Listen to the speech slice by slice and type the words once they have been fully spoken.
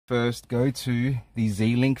First, go to the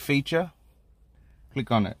Z-Link feature.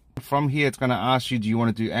 Click on it. From here, it's going to ask you, do you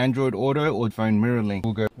want to do Android Auto or phone mirror link?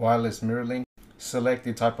 We'll go wireless mirror link. Select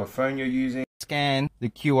the type of phone you're using. Scan the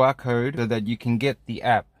QR code so that you can get the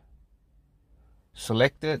app.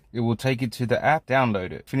 Select it. It will take you to the app.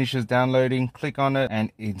 Download it. Finishes downloading. Click on it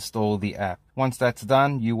and install the app. Once that's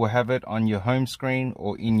done, you will have it on your home screen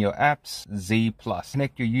or in your apps. Zplus.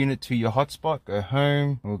 Connect your unit to your hotspot. Go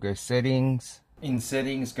home. We'll go settings. In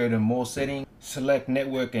settings, go to more settings. Select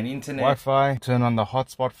network and internet. Wi-Fi. Turn on the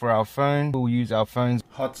hotspot for our phone. We'll use our phone's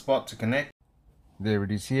hotspot to connect. There it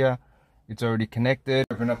is here. It's already connected.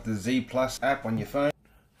 Open up the Zplus app on your phone.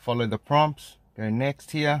 Follow the prompts. Go next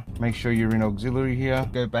here. Make sure you're in auxiliary here.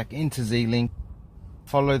 Go back into Z-Link.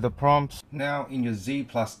 Follow the prompts. Now in your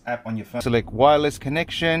Zplus app on your phone, select wireless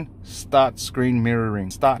connection. Start screen mirroring.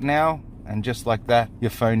 Start now. And just like that,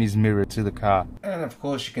 your phone is mirrored to the car. And of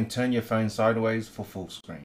course, you can turn your phone sideways for full screen.